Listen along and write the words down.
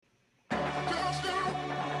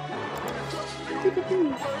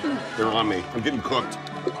They're on me. I'm getting cooked.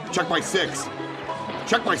 Check my 6.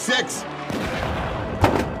 Check my 6.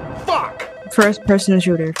 Fuck! First-person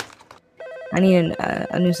shooter. I need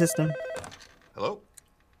a new system. Hello?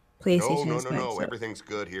 PlayStation. No. Everything's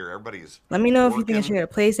good here. Everybody's. Let me know if you think I should get a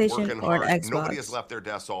PlayStation or an Xbox. Nobody has left their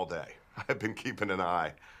desks all day. I've been keeping an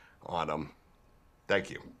eye on them. Thank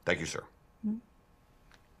you. Thank you, sir.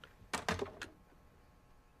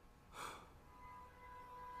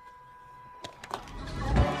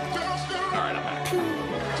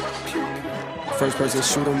 First person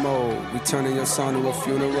shooter mode, we turning your son to a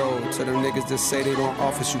funeral. To them niggas that say they don't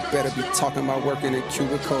office, you better be talking about working in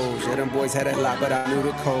cubicles. Yeah, them boys had a lot, but I knew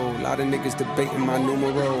the code. A lot of niggas debating my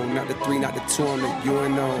numero. Not the 3, not the 2 on the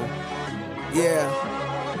UNO. Yeah.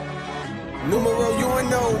 Numero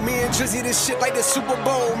UNO. Me and Drizzy, this shit like the Super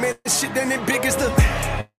Bowl. Man, this shit done it big as the...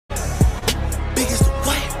 Biggest the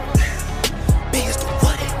what? Biggest the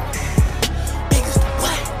what? Biggest the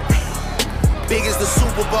what? Big as the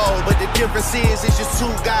Super Bowl, but the difference is it's just 2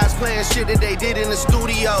 guys playing shit that they did in the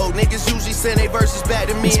studio. Niggas usually send their verses back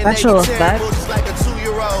to me and they get terrible just like a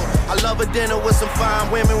 2-year-old. I love a dinner with some fine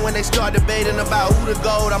women when they start debating about who the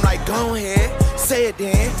GOAT. I'm like, go ahead, say it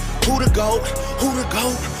then. Who the GOAT? Who the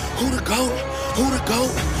GOAT? Who the GOAT? Who the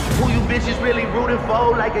GOAT? Who you bitches really rooting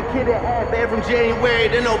for? Like a kid that had bad from January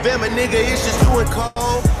to November, nigga, it's just too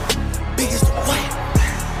cold. Biggest the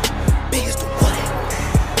what? Biggest the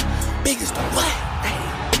what? Biggest the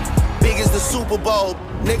what? Big as the Super Bowl.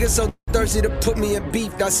 Niggas so thirsty to put me in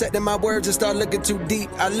beef. Dissecting my words and start looking too deep.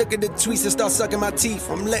 I look at the tweets and start sucking my teeth.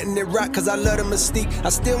 I'm letting it rock cause I love the mystique. I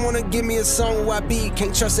still wanna give me a song where I be.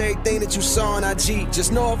 Can't trust everything that you saw on IG.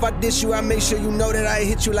 Just know if I diss you, I make sure you know that I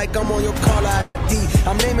hit you like I'm on your call ID.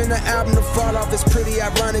 I'm naming the album to fall off. It's pretty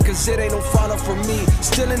ironic cause it ain't no fall off for me.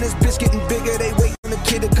 Still in this bitch getting bigger. They wait on the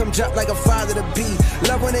kid to come drop like a father to be.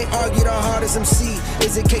 Love when they argue the hardest MC.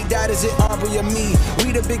 Is it K-Dot, is it Aubrey or me?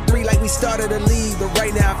 We the big 3 like we started a league. But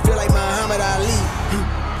right now I feel like Muhammad Ali.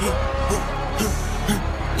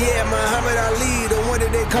 Yeah, Muhammad Ali, the one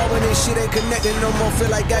that they call when this shit ain't connected no more. Feel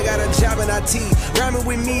like I got a job in IT. Rhyming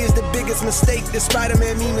with me is the biggest mistake. The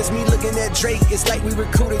Spider-Man meme is me looking at Drake. It's like we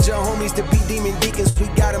recruited your homies to be demon deacons. We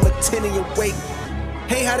got them attending your wake.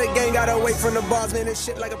 Hey, how the gang got away from the bars, man, and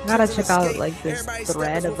shit like a gotta check out like this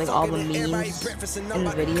thread of like all the memes in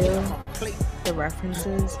the video, the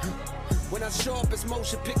references. But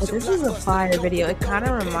this is a fire video. It kind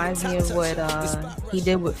of reminds me of what he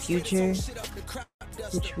did with Future,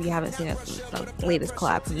 which we haven't seen the latest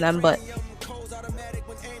collab from them, but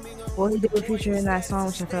what he did with Future in that song,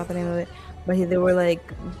 which I forgot the name of it, but they were like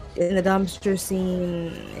in the dumpster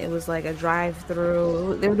scene. It was like a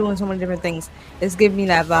drive-through. They were doing so many different things. It's giving me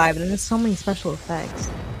that vibe, and there's so many special effects,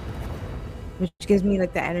 which gives me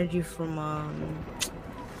like the energy from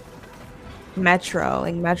Metro,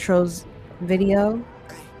 like Metro's video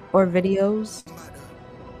or videos.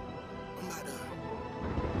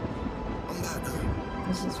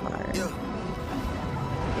 This is fire.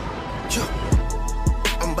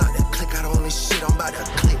 I'm about to click out on this shit. I'm about to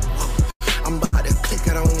click. I'm about to click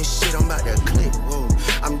out on this shit. I'm about to click. Whoa.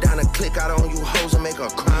 I'm down to click out on you hoes and make a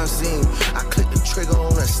crime scene. I click the trigger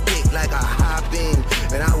on a stick like a high beam.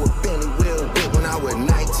 And I would Bentley wheel whip when I was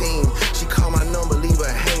 19. She called my number, leave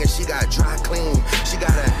her hanging. She got dry clean. She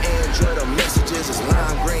got an Android, her messages is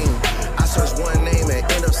lime green. I search one name and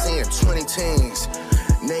end up seeing 20 teens.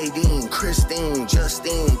 Nadine, Christine,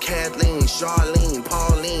 Justine, Kathleen, Charlene,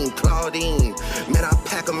 Pauline, Claudine. Man, I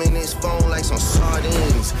pack them in this phone like some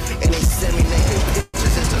sardines. And they send me naked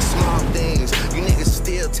pictures, it's the small things. You niggas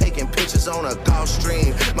still taking pictures on a golf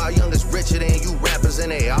stream. My youngest richer than you rappers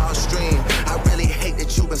and they all stream. I really hate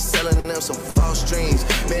that you been selling them some false dreams.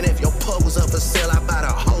 Man, if your pub was up for sale, I buy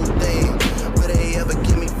the whole thing. Will they ever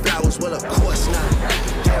give me flowers? Well, of course not.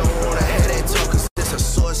 They don't wanna have that talk cause it's a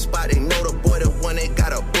sore spot. They know the boy, the one that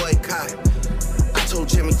got a boycott. I told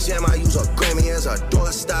Jimmy Jam I use a Grammy as a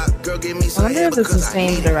doorstop. Girl, give me some. I wonder if it's the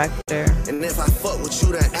same director. And if I fuck with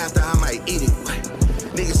you, then after I might eat it.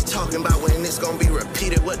 Niggas talking about when this gonna be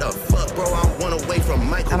repeated. What the fuck, bro? I'm one away from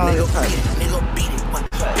Michael. Nigga, beat it. Nigga, beat it. What?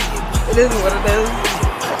 It is what it is.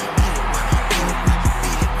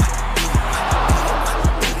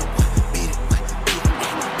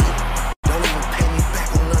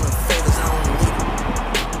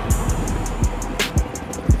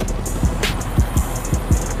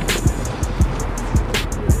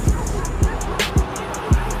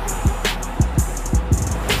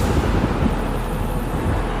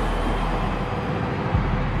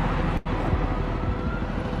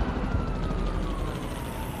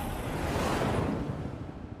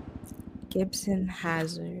 Gibson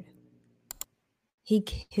Hazard. He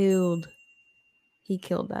killed He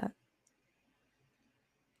killed that.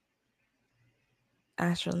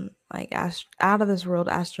 Out of this world,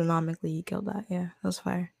 astronomically, he killed that. Yeah, that was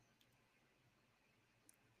fire.